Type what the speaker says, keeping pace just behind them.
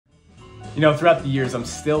You know, throughout the years, I'm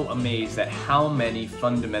still amazed at how many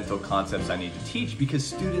fundamental concepts I need to teach because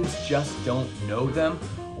students just don't know them,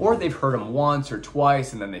 or they've heard them once or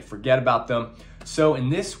twice and then they forget about them. So in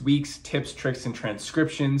this week's tips, tricks, and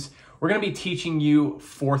transcriptions, we're gonna be teaching you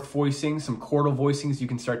fourth voicings, some quartal voicings you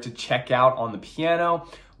can start to check out on the piano,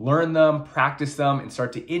 learn them, practice them, and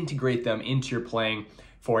start to integrate them into your playing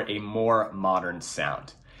for a more modern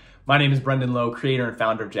sound. My name is Brendan Lowe, creator and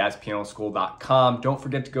founder of JazzPianoSchool.com. Don't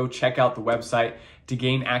forget to go check out the website to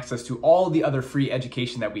gain access to all the other free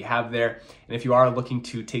education that we have there. And if you are looking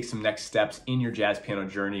to take some next steps in your jazz piano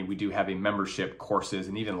journey, we do have a membership, courses,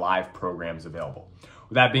 and even live programs available.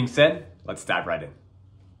 With that being said, let's dive right in.